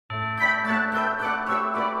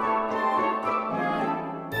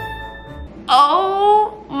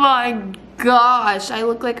my gosh, I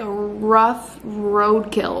look like a rough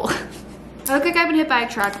roadkill. I look like I've been hit by a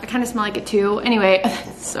truck. I kind of smell like it too. Anyway,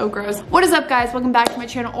 it's so gross. What is up, guys? Welcome back to my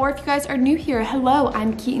channel. Or if you guys are new here, hello,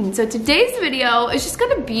 I'm Keaton. So today's video is just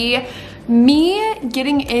gonna be me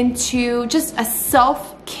getting into just a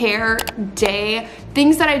self-care day,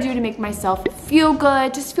 things that I do to make myself feel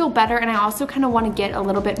good, just feel better. And I also kind of want to get a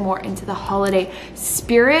little bit more into the holiday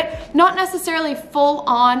spirit. Not necessarily full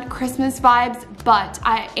on Christmas vibes, but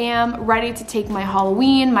I am ready to take my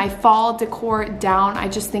Halloween, my fall decor down. I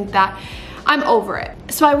just think that I'm over it.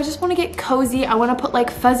 So I just want to get cozy. I want to put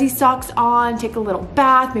like fuzzy socks on, take a little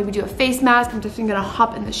bath, maybe do a face mask. I'm definitely gonna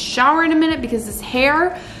hop in the shower in a minute because this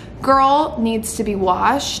hair, girl, needs to be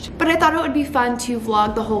washed. But I thought it would be fun to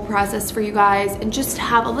vlog the whole process for you guys and just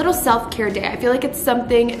have a little self-care day. I feel like it's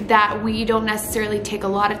something that we don't necessarily take a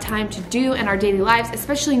lot of time to do in our daily lives,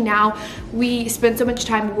 especially now we spend so much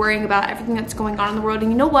time worrying about everything that's going on in the world.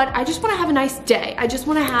 And you know what? I just want to have a nice day. I just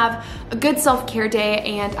want to have a good self-care day,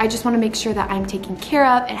 and I just want to make sure that I'm taken care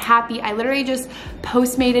of and happy. I literally just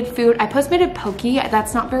postmated food. I postmated poke.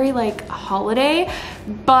 That's not very like holiday,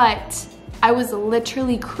 but I was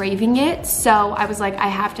literally craving it, so I was like, I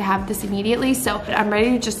have to have this immediately. So I'm ready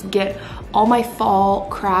to just get all my fall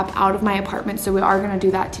crap out of my apartment. So we are gonna do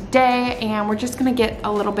that today, and we're just gonna get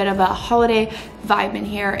a little bit of a holiday vibe in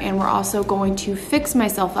here, and we're also going to fix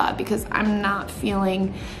myself up because I'm not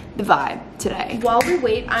feeling the vibe today. While we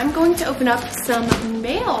wait, I'm going to open up some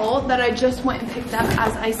mail that I just went and picked up,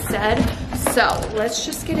 as I said. So let's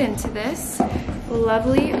just get into this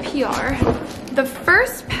lovely PR. The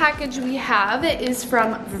first package we have is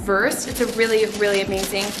from Versed. It's a really, really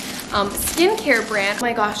amazing skincare brand. Oh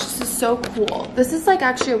my gosh, this is so cool. This is like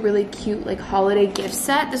actually a really cute like holiday gift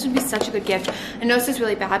set. This would be such a good gift. I know this is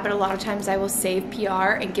really bad, but a lot of times I will save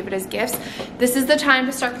PR and give it as gifts. This is the time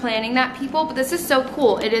to start planning that, people, but this is so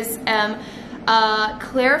cool. It is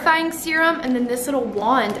clarifying serum, and then this little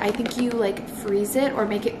wand, I think you like freeze it or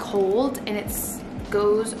make it cold, and it's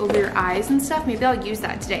goes over your eyes and stuff. Maybe I'll use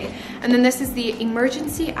that today. And then this is the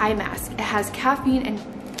emergency eye mask. It has caffeine and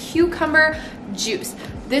cucumber juice.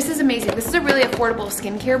 This is amazing. This is a really affordable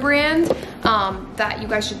skincare brand that you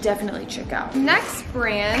guys should definitely check out. Next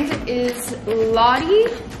brand is Lottie.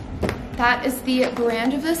 That is the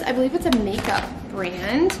brand of this. I believe it's a makeup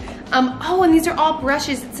brand. Oh, and these are all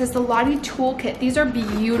brushes. It says the Lottie Toolkit. These are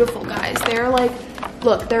beautiful, guys. They're like,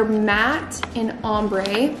 look, they're matte in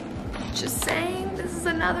ombre. Just saying, this is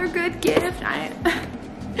another good gift. I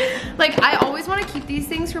always want to keep these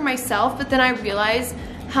things for myself, but then I realize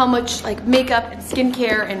how much like makeup and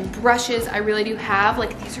skincare and brushes I really do have.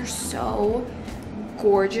 Like, these are so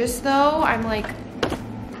gorgeous though. I'm like,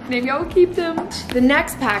 maybe I'll keep them. The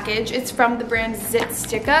next package, it's from the brand Zit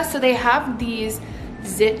Sticka. So they have these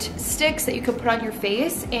zit sticks that you can put on your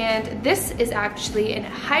face, and this is actually an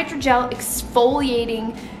hydrogel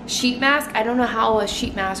exfoliating sheet mask. I don't know how a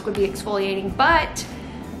sheet mask would be exfoliating, but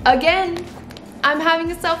again, I'm having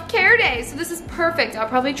a self-care day, so this is perfect. I'll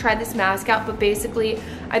probably try this mask out, but basically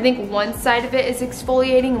I think one side of it is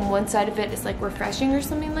exfoliating and one side of it is like refreshing or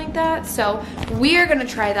something like that. So we are gonna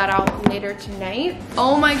try that out later tonight.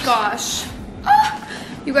 Oh my gosh.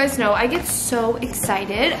 You guys know I get so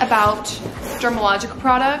excited about dermalogical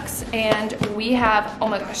products, and we have, oh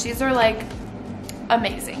my gosh, these are like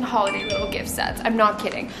amazing holiday little gift sets. I'm not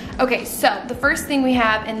kidding. Okay, so the first thing we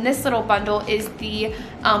have in this little bundle is the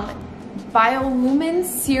Biolumin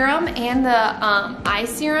serum and the eye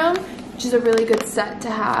serum, which is a really good set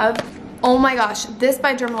to have. Oh my gosh, this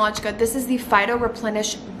by Dermalogica, this is the Phyto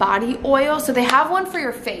Replenish Body Oil. So they have one for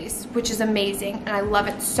your face, which is amazing, and I love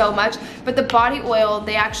it so much. But the body oil,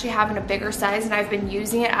 they actually have in a bigger size, and I've been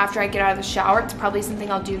using it after I get out of the shower. It's probably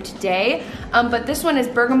something I'll do today. But this one is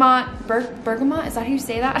bergamot, is that how you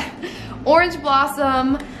say that? Orange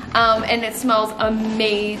blossom, and it smells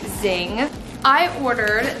amazing. I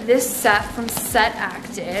ordered this set from Set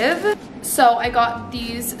Active. So I got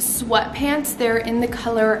these sweatpants. They're in the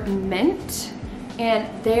color mint, and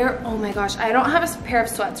they're, oh my gosh, I don't have a pair of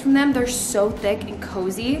sweats from them. They're so thick and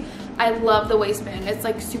cozy. I love the waistband. It's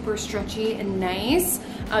like super stretchy and nice.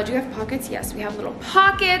 Do you have pockets? Yes, we have little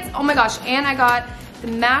pockets. Oh my gosh, and I got the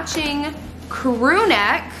matching crew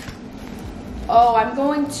neck. Oh, I'm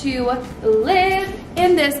going to live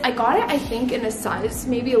in this. I got it, I think, in a size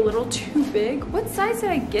maybe a little too big. What size did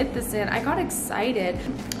I get this in? I got excited.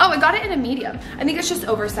 Oh, I got it in a medium. I think it's just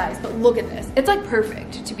oversized, but look at this. It's like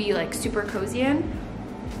perfect to be like super cozy in.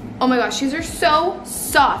 Oh my gosh, these are so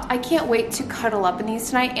soft. I can't wait to cuddle up in these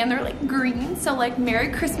tonight, and they're like green, so like Merry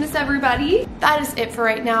Christmas, everybody. That is it for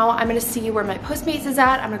right now. I'm gonna see where my Postmates is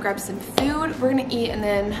at. I'm gonna grab some food. We're gonna eat and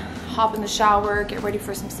then hop in the shower, get ready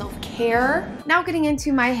for some self-care. Now getting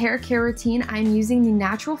into my hair care routine, I'm using the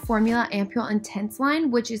Natural Formula Ampule Intense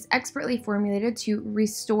line, which is expertly formulated to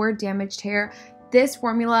restore damaged hair. This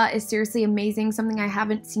formula is seriously amazing, something I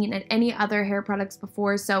haven't seen in any other hair products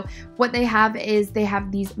before. So what they have is they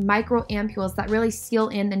have these micro ampules that really seal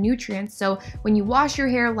in the nutrients. So when you wash your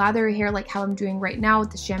hair, lather your hair like how I'm doing right now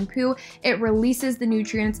with the shampoo, it releases the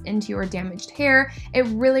nutrients into your damaged hair. It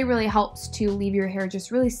really, really helps to leave your hair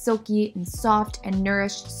just really silky and soft and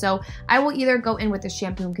nourished. So I will either go in with the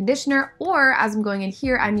shampoo and conditioner, or as I'm going in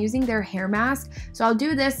here, I'm using their hair mask. So I'll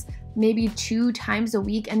do this maybe 2 times a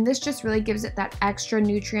week, and this just really gives it that extra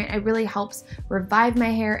nutrient. It really helps revive my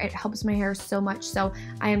hair. It helps my hair so much. So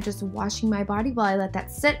I am just washing my body while I let that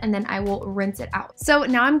sit, and then I will rinse it out. So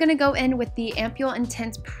now I'm gonna go in with the Ampule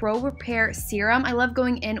Intense Pro Repair Serum. I love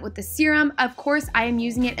going in with the serum. Of course, I am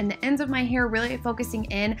using it in the ends of my hair, really focusing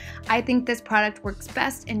in. I think this product works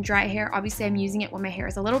best in dry hair. Obviously, I'm using it when my hair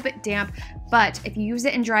is a little bit damp, but if you use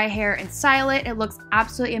it in dry hair and style it, it looks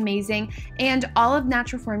absolutely amazing. And all of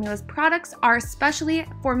Natural Formula's products are specially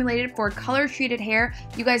formulated for color treated hair.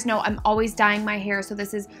 You guys know I'm always dyeing my hair, so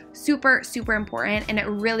this is super, super important, and it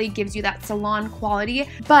really gives you that salon quality,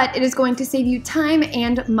 but it is going to save you time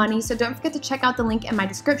and money. So don't forget to check out the link in my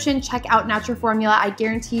description. Check out Natural Formula. I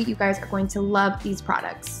guarantee you guys are going to love these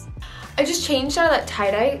products. I just changed out of that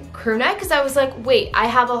tie-dye crew neck because I was like, wait, I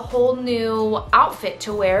have a whole new outfit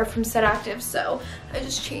to wear from Set Active, so I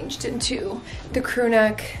just changed into the crew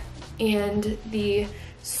neck and the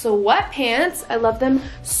sweatpants. I love them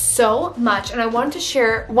so much, and I wanted to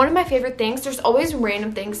share one of my favorite things. There's always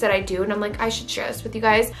random things that I do, and I'm like, I should share this with you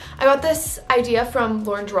guys. I got this idea from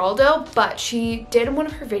Lauren Geraldo, but she did in one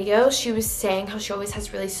of her videos, she was saying how she always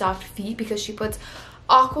has really soft feet because she puts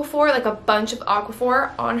Aquaphor, like a bunch of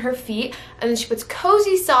Aquaphor on her feet, and then she puts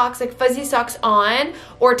cozy socks, like fuzzy socks on,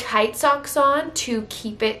 or tight socks on to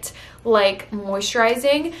keep it like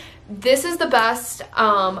moisturizing. This is the best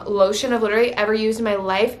lotion I've literally ever used in my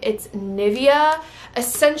life. It's Nivea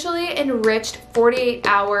Essentially Enriched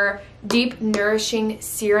 48-Hour Deep Nourishing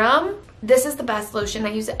Serum. This is the best lotion.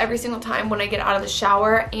 I use it every single time when I get out of the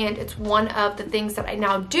shower, and it's one of the things that I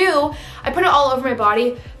now do. I put it all over my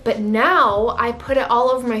body, but now I put it all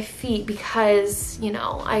over my feet because, you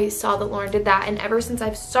know, I saw that Lauren did that, and ever since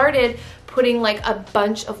I've started putting like a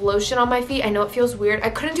bunch of lotion on my feet, I know it feels weird. I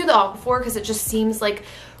couldn't do the Aquaphor because it just seems like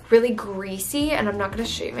really greasy, and I'm not gonna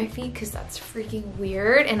show you my feet because that's freaking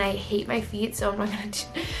weird, and I hate my feet, so I'm not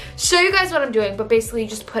gonna show you guys what I'm doing. But basically you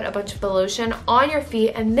just put a bunch of the lotion on your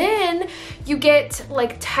feet, and then you get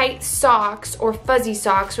like tight socks or fuzzy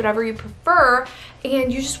socks, whatever you prefer,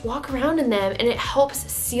 and you just walk around in them, and it helps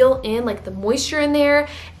seal in like the moisture in there,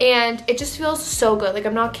 and it just feels so good. Like,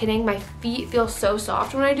 I'm not kidding, my feet feel so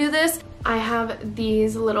soft when I do this. I have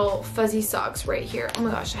these little fuzzy socks right here. Oh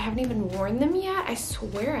my gosh, I haven't even worn them yet. I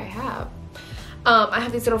swear I have. I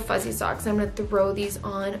have these little fuzzy socks. I'm gonna throw these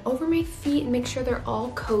on over my feet and make sure they're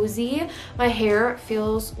all cozy. My hair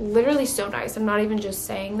feels literally so nice. I'm not even just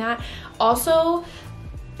saying that. Also,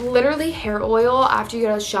 literally hair oil after you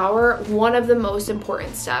get out of the shower, one of the most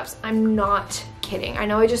important steps. I'm not kidding. I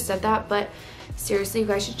know I just said that, but seriously, you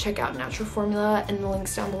guys should check out Natural Formula and the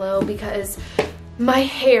links down below, because my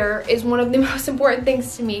hair is one of the most important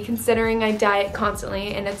things to me, considering I dye it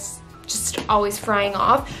constantly and it's just always frying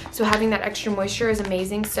off. So having that extra moisture is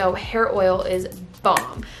amazing. So hair oil is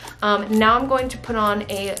bomb. Now I'm going to put on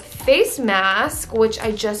a face mask, which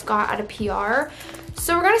I just got at a PR.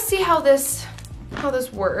 So we're gonna see how this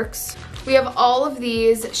works. We have all of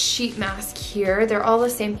these sheet masks here. They're all the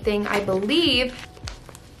same thing, I believe.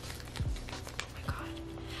 Oh my God.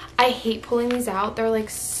 I hate pulling these out. They're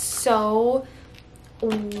like so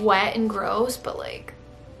wet and gross, but like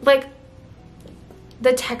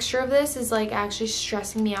the texture of this is like actually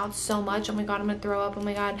stressing me out so much. Oh my God, I'm gonna throw up. Oh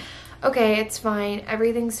my God. Okay, it's fine.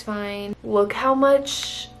 Everything's fine. Look how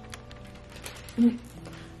much. I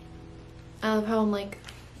love how I'm like,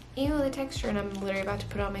 ew, the texture, and I'm literally about to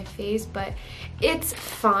put it on my face, but it's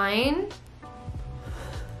fine.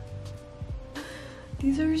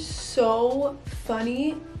 These are so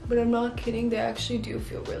funny, but I'm not kidding, they actually do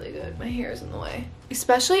feel really good. My hair is in the way.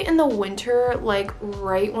 Especially in the winter, like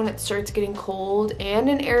right when it starts getting cold, and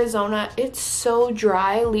in Arizona, it's so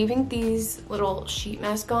dry. Leaving these little sheet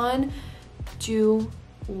masks on do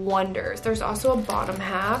wonders. There's also a bottom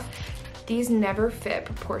half. These never fit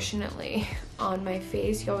proportionately on my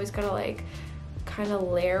face. You always gotta like kind of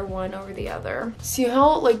layer one over the other. See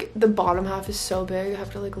how like the bottom half is so big, I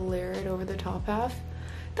have to like layer it over the top half?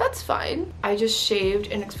 That's fine. I just shaved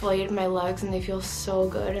and exfoliated my legs and they feel so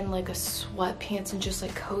good in like a sweatpants and just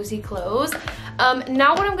like cozy clothes.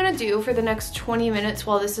 Now what I'm gonna do for the next 20 minutes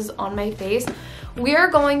while this is on my face, we are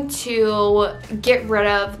going to get rid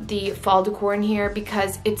of the fall decor in here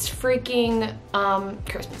because it's freaking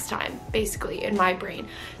Christmas time, basically, in my brain.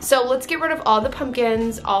 So let's get rid of all the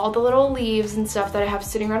pumpkins, all the little leaves and stuff that I have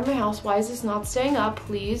sitting around my house. Why is this not staying up?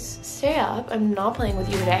 Please stay up. I'm not playing with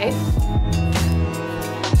you today.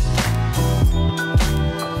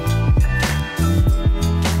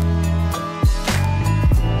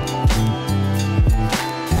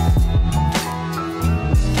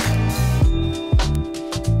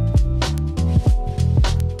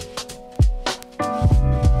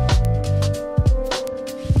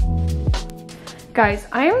 Guys,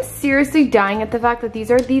 I am seriously dying at the fact that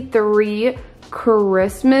these are the 3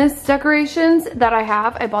 Christmas decorations that I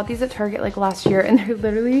have. I bought these at Target like last year and they're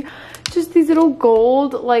literally just these little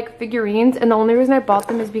gold like figurines, and the only reason I bought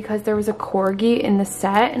them is because there was a corgi in the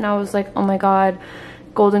set and I was like, oh my god,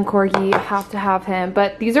 golden corgi, have to have him.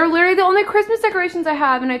 But these are literally the only Christmas decorations I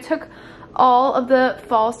have, and I took all of the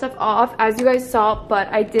fall stuff off as you guys saw, but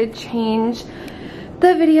I did change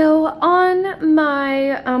the video on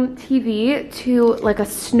my TV to like a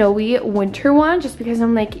snowy winter one, just because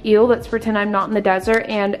I'm like, ew, let's pretend I'm not in the desert.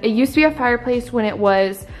 And it used to be a fireplace when it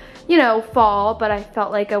was, you know, fall, but I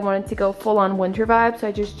felt like I wanted to go full on winter vibe, so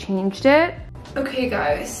I just changed it. Okay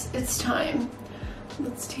guys, it's time.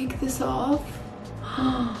 Let's take this off.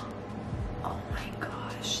 Oh my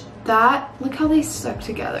gosh, that, look how they stuck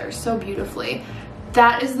together so beautifully.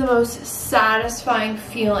 That is the most satisfying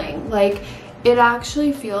feeling. Like, it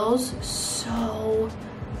actually feels so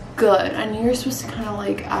good. And you're supposed to kind of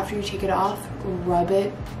like, after you take it off, rub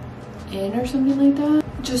it in or something like that,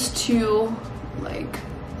 just to like,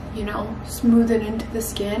 you know, smooth it into the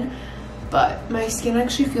skin. But my skin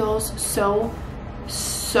actually feels so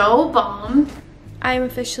bomb. I'm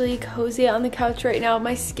officially cozy on the couch right now.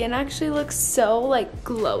 My skin actually looks so like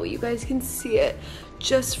glowy. You guys can see it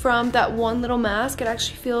just from that one little mask. It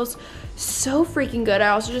actually feels so freaking good. I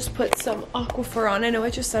also just put some Aquaphor on. I know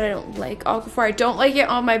I just said I don't like Aquaphor. I don't like it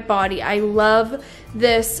on my body. I love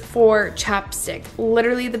this for chapstick.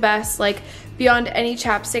 Literally the best, like beyond any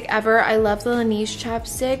chapstick ever. I love the Laneige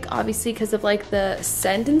chapstick, obviously because of like the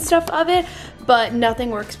scent and stuff of it, but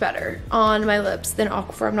nothing works better on my lips than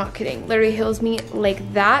Aquaphor. I'm not kidding. Literally heals me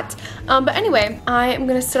like that. But anyway, I am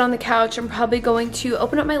gonna sit on the couch. I'm probably going to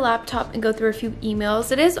open up my laptop and go through a few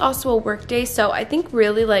emails. It is also a work day, so I think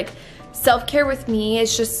really like self-care with me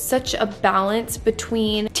is just such a balance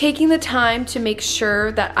between taking the time to make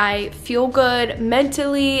sure that I feel good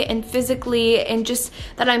mentally and physically, and just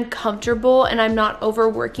that I'm comfortable and I'm not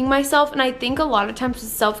overworking myself. And I think a lot of times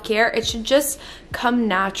with self-care, it should just come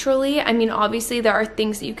naturally. I mean, obviously there are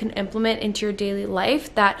things that you can implement into your daily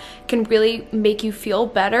life that can really make you feel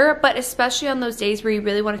better, but especially on those days where you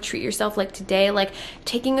really want to treat yourself, like today, like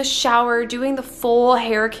taking a shower, doing the full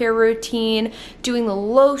hair care routine, doing the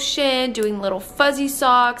lotion, doing little fuzzy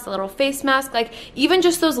socks, a little face mask, like even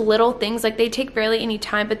just those little things, like they take barely any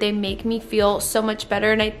time, but they make me feel so much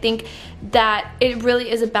better. And I think that it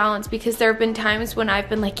really is a balance, because there have been times when I've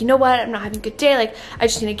been like, you know what, I'm not having a good day, like I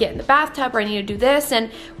just need to get in the bathtub, or I need to do this,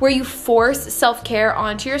 and where you force self-care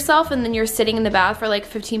onto yourself, and then you're sitting in the bath for like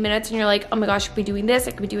 15 minutes and you're like, oh my gosh, I could be doing this,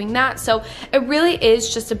 I could be doing that. So it really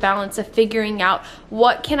is just a balance of figuring out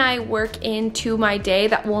what can I work into my day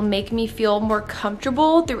that will make me feel more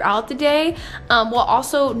comfortable throughout the day, while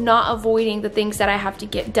also not avoiding the things that I have to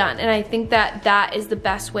get done. And I think that that is the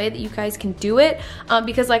best way that you guys can do it,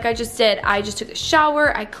 because like I just did, I just took a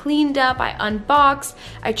shower, I cleaned up, I unboxed,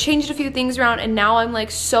 I changed a few things around, and now I'm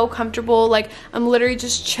like so comfortable. Like I'm literally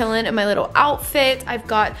just chilling in my little outfit. I've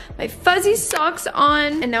got my fuzzy socks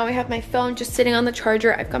on, and now I have my phone just sitting on the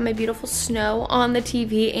charger. I've got my beautiful snow on the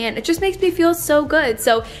TV, and it just makes me feel so good.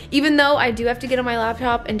 So even though I do have to get on my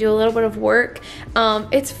laptop and do a little bit of work,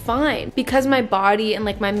 it's fine, because my body and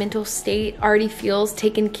like my mental state already feels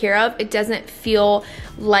taken care of. It doesn't feel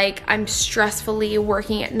like I'm stressfully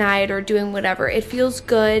working at night or doing whatever. It feels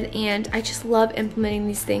good, and I just love implementing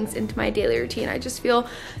these things into my daily routine. I just feel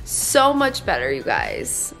so much better, you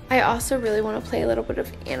guys. I also really want to play a little bit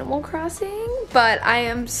of Animal Crossing, but I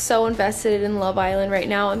am so invested in Love Island right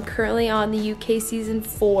now. I'm currently on the UK season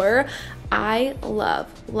 4. I love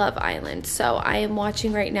Love Island. So I am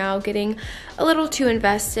watching right now, getting a little too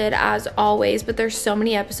invested as always, but there's so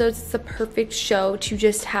many episodes. It's the perfect show to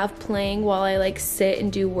just have playing while I like sit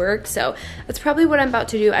and do work. So that's probably what I'm about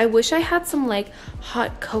to do. I wish I had some like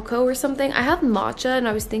hot cocoa or something. I have matcha and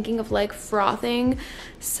I was thinking of like frothing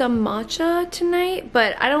some matcha tonight,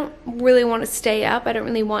 but I don't really want to stay up. I don't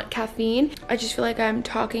really want caffeine. I just feel like I'm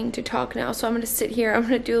talking to talk now. So I'm gonna sit here, I'm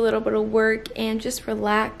gonna do a little bit of work and just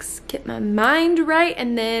relax, get my mind right,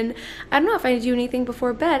 and then I don't know if I do anything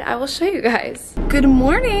before bed. I will show you guys. Good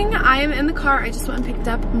morning. I am in the car. I just went and picked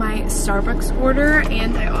up my Starbucks order,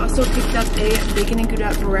 and I also picked up a bacon and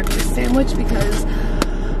Gouda breakfast sandwich because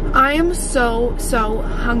I am so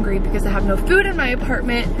hungry because I have no food in my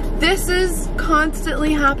apartment. This is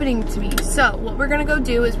constantly happening to me. So what we're gonna go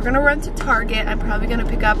do is we're gonna run to Target. I'm probably gonna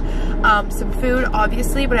pick up some food,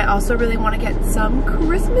 obviously, but I also really wanna get some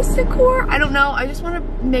Christmas decor. I don't know, I just wanna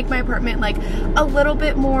make my apartment like a little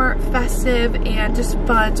bit more festive and just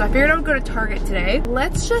fun. So I figured I would go to Target today.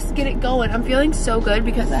 Let's just get it going. I'm feeling so good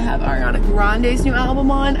because I have Ariana Grande's new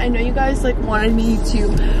album on. I know you guys like wanted me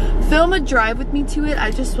to film a drive with me to it.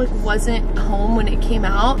 I just like wasn't home when it came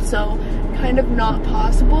out, so kind of not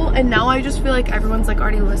possible. And now I just feel like everyone's like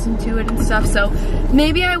already listened to it and stuff, so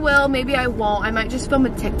maybe I will, maybe I won't. I might just film a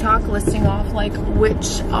TikTok listing off like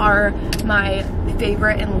which are my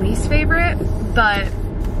favorite and least favorite, but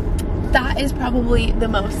that is probably the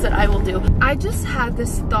most that I will do. I just had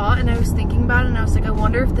this thought and I was thinking about it and I was like, I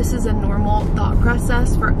wonder if this is a normal thought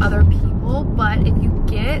process for other people, but if you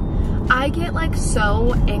I get like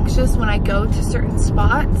so anxious when I go to certain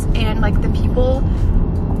spots and like the people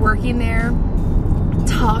working there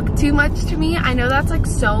talk too much to me. I know that's like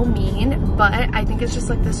so mean, but I think it's just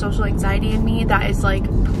like the social anxiety in me that is like,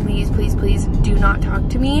 please do not talk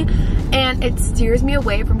to me, and it steers me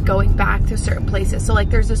away from going back to certain places. So like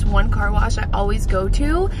there's this one car wash I always go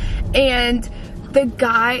to, and the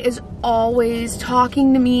guy is always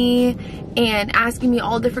talking to me and asking me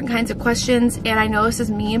all different kinds of questions, and I know this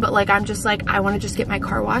is mean, but like I'm just like, I want to just get my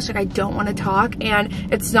car washed. Like I don't want to talk, and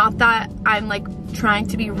it's not that I'm like trying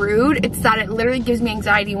to be rude, it's that it literally gives me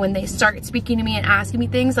anxiety when they start speaking to me and asking me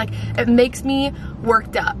things. Like it makes me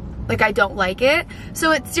worked up. Like I don't like it,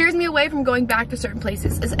 so it steers me away from going back to certain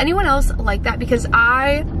places. Is anyone else like that? Because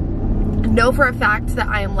I know for a fact that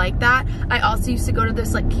I am like that. I also used to go to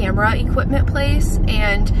this like camera equipment place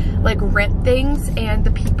and like rent things, and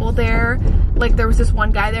the people there, like there was this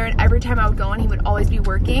one guy there, and every time I would go in he would always be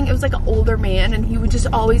working. It was like an older man, and he would just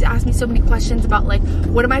always ask me so many questions about like,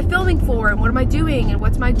 what am I filming for and what am I doing and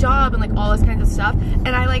what's my job and like all this kinds of stuff, and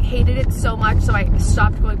I like hated it so much, so I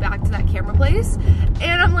stopped going back to that camera place.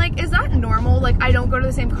 And I'm like, is that normal? Like I don't go to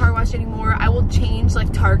the same car wash anymore. I will change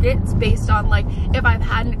like targets based on like if I've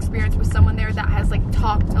had an experience with someone there that has like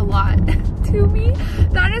talked a lot to me.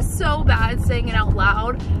 That is so bad saying it out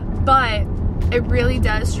loud, but it really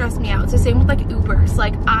does stress me out. It's the same with like Ubers.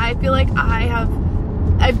 Like I feel like I have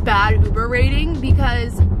a bad Uber rating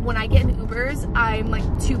because when I get in Ubers, I'm like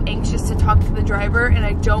too anxious to talk to the driver, and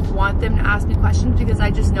I don't want them to ask me questions because I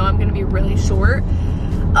just know I'm gonna be really short.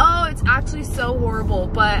 Oh, it's actually so horrible,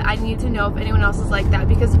 but I need to know if anyone else is like that,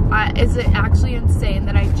 because is it actually insane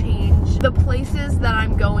that I change the places that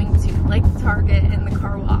I'm going to, like Target and the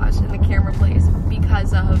car wash and the camera place,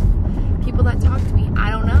 because of people that talk to me? I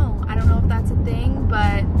don't know. I don't know if that's a thing,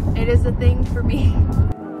 but it is a thing for me.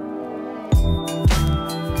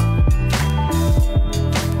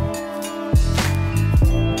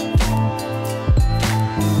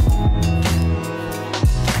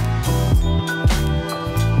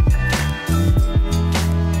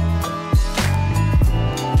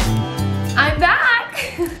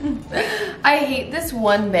 I hate this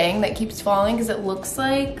one bang that keeps falling because it looks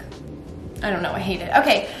like, I don't know, I hate it.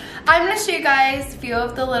 Okay, I'm gonna show you guys a few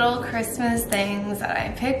of the little Christmas things that I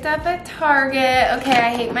picked up at Target. Okay,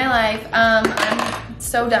 I hate my life. I'm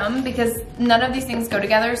so dumb because none of these things go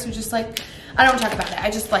together, so just like, I don't talk about it, I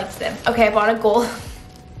just liked them. Okay, I bought a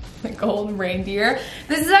gold reindeer.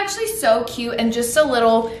 This is actually so cute, and just a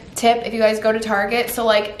little tip if you guys go to Target, so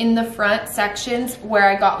like in the front sections where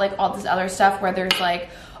I got like all this other stuff where there's like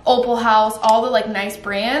Opal House, all the like nice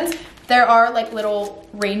brands, there are like little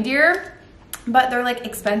reindeer, but they're like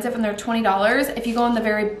expensive and they're $20. If you go in the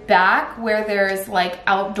very back where there's like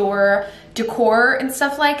outdoor decor and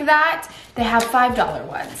stuff like that, they have $5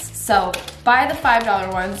 ones. So buy the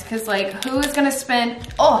 $5 ones, because like who is gonna spend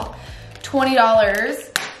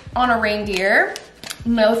 $20 on a reindeer?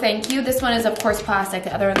 No thank you. This one is of course plastic,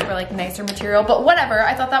 the other ones were like nicer material, but whatever.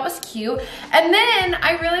 I thought that was cute. And then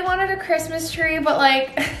I really wanted a Christmas tree, but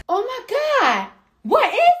like, oh my god,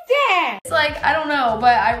 what is that? It's like, I don't know,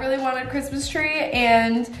 but I really wanted a Christmas tree,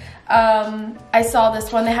 and I saw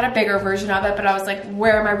this one. They had a bigger version of it, but I was like,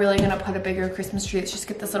 where am I really gonna put a bigger Christmas tree? Let's just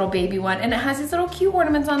get this little baby one. And it has these little cute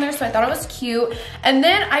ornaments on there, so I thought it was cute. And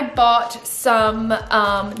then I bought some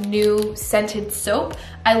new scented soap.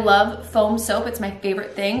 I love foam soap, it's my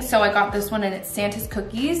favorite thing. So I got this one, and it's Santa's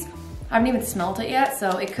Cookies. I haven't even smelled it yet,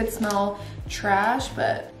 so it could smell trash,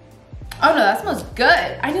 but oh no, that smells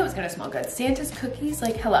good. I knew it was gonna smell good. Santa's Cookies,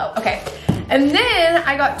 like hello. Okay, and then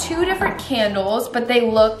I got 2 different candles, but they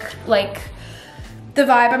look like the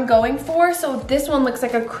vibe I'm going for. So this one looks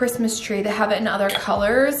like a Christmas tree. They have it in other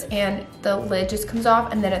colors, and the lid just comes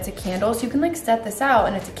off, and then it's a candle. So you can like set this out,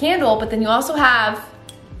 and it's a candle, but then you also have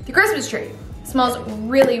the Christmas tree. It smells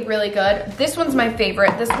really, really good. This one's my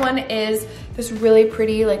favorite. This one is this really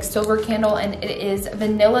pretty like silver candle, and it is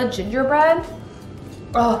vanilla gingerbread.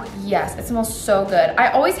 Oh yes, it smells so good. I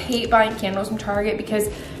always hate buying candles from Target because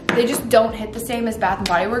they just don't hit the same as Bath &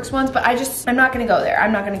 Body Works ones, but I'm not gonna go there.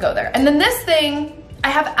 I'm not gonna go there. And then this thing, I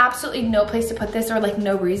have absolutely no place to put this, or like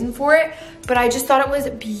no reason for it, but I just thought it was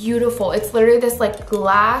beautiful. It's literally this like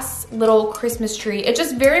glass little Christmas tree. It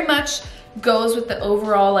just very much goes with the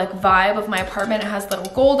overall like vibe of my apartment. It has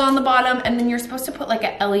little gold on the bottom, and then you're supposed to put like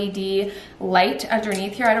a LED light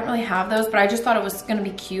underneath here. I don't really have those, but I just thought it was gonna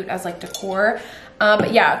be cute as like decor.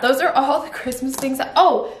 But yeah, those are all the Christmas things.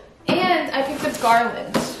 Oh, and I picked up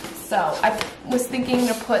garland. So I was thinking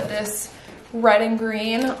to put this red and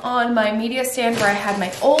green on my media stand where I had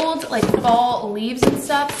my old like fall leaves and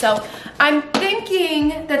stuff. So I'm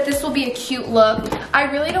thinking that this will be a cute look. I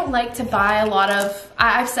really don't like to buy a lot of,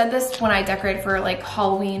 I've said this when I decorate for like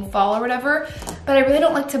Halloween, fall or whatever, but I really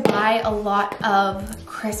don't like to buy a lot of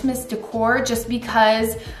Christmas decor just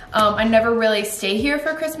because I never really stay here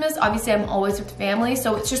for Christmas. Obviously I'm always with family,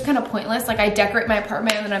 so it's just kind of pointless. Like I decorate my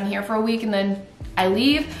apartment and then I'm here for a week and then I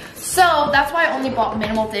leave. So that's why I only bought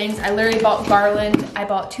minimal things. I literally bought garland, I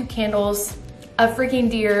bought 2 candles, a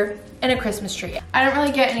freaking deer, and a Christmas tree. I don't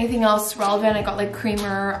really get anything else relevant. I got like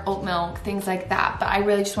creamer, oat milk, things like that, but I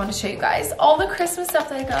really just want to show you guys all the Christmas stuff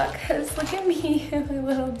that I got, because look at me and my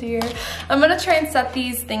little deer. I'm gonna try and set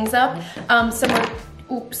these things up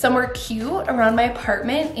somewhere cute around my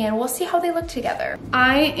apartment, and we'll see how they look together.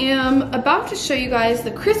 I am about to show you guys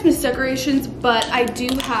the Christmas decorations, but I do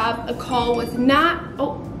have a call with Nat.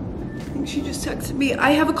 Oh, I think she just texted me.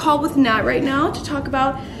 I have a call with Nat right now to talk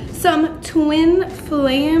about some twin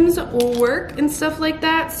flames work and stuff like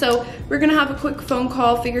that. So we're gonna have a quick phone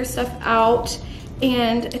call, figure stuff out,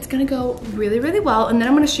 and it's gonna go really, really well. And then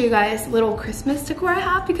I'm gonna show you guys little Christmas decor I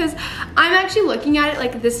have, because I'm actually looking at it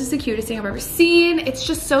like this is the cutest thing I've ever seen. It's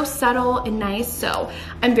just so subtle and nice, so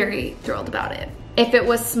I'm very thrilled about it. If it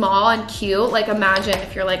was small and cute, like imagine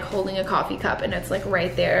if you're like holding a coffee cup and it's like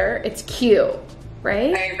right there, it's cute,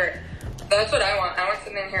 right? I agree. That's what I want. I want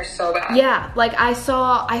something in here so bad. Yeah, like I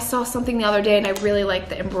saw something the other day and I really liked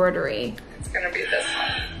the embroidery. It's gonna be this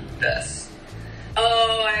one. This.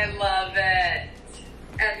 Oh, I love it.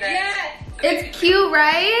 And then yes, it's cute,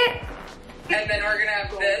 right? And then we're gonna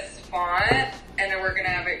have this font, and then we're gonna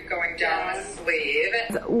have it going down the sleeve.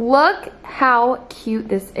 Look how cute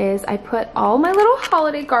this is. I put all my little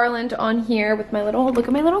holiday garland on here with my little, look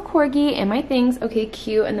at my little corgi and my things. Okay,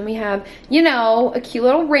 cute. And then we have, you know, a cute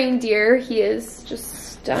little reindeer. He is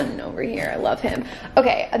just stunning over here. I love him.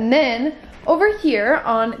 Okay, and then over here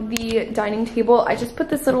on the dining table, I just put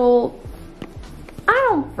this little, I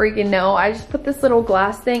don't freaking know. I just put this little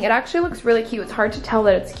glass thing. It actually looks really cute. It's hard to tell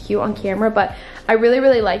that it's cute on camera, but I really,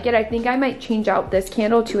 really like it. I think I might change out this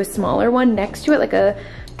candle to a smaller one next to it, like a,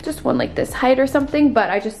 just one like this height or something, but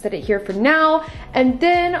I just set it here for now. And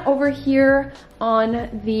then over here on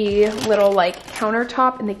the little like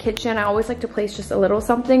countertop in the kitchen, I always like to place just a little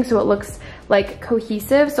something so it looks like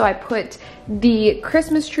cohesive. So I put the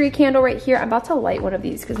Christmas tree candle right here. I'm about to light one of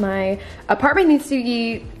these because my apartment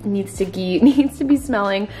needs to be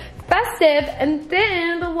smelling festive. And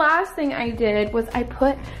then the last thing I did was I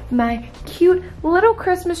put my cute little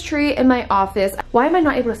Christmas tree in my office. Why am I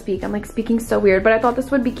not able to speak? I'm like speaking so weird, but I thought this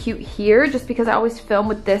would be cute here just because I always film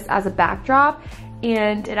with this as a backdrop,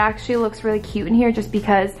 and it actually looks really cute in here just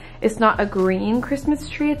because it's not a green Christmas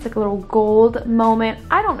tree. It's like a little gold moment.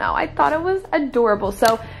 I don't know. I thought it was adorable.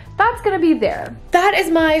 So that's gonna be there. That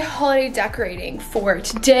is my holiday decorating for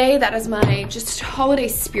today. That is my just holiday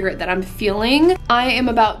spirit that I'm feeling. I am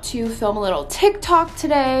about to film a little TikTok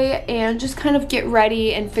today and just kind of get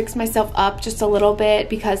ready and fix myself up just a little bit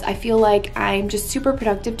because I feel like I'm just super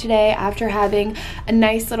productive today after having a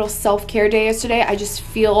nice little self-care day yesterday. I just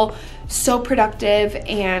feel so productive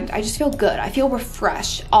and I just feel good. I feel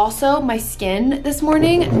refreshed. Also, my skin this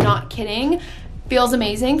morning, not kidding, feels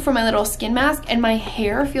amazing for my little skin mask, and my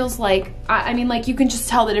hair feels like, I mean, like, you can just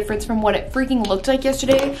tell the difference from what it freaking looked like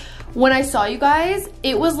yesterday. When I saw you guys,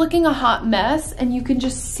 it was looking a hot mess, and you can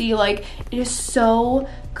just see, like, it is so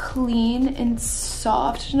clean and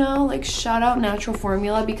soft now. Like, shout out Natural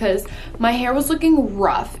Formula, because my hair was looking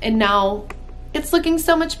rough, and now it's looking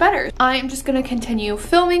so much better. I am just gonna continue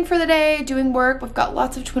filming for the day, doing work. We've got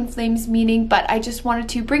lots of Twin Flames meeting, but I just wanted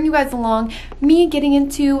to bring you guys along, me getting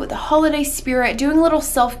into the holiday spirit, doing a little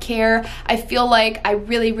self-care. I feel like I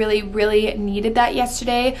really needed that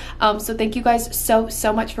yesterday. So thank you guys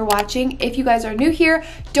so much for watching. If you guys are new here,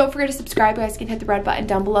 don't forget to subscribe. You guys can hit the red button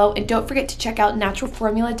down below, and don't forget to check out Natural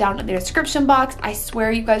Formula down in the description box. I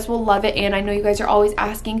swear you guys will love it, and I know you guys are always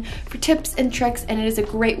asking for tips and tricks, and it is a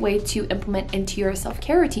great way to implement into your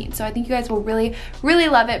self-care routine. So I think you guys will really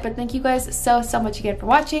love it. But thank you guys so much again for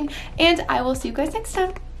watching, and I will see you guys next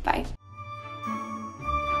time. Bye.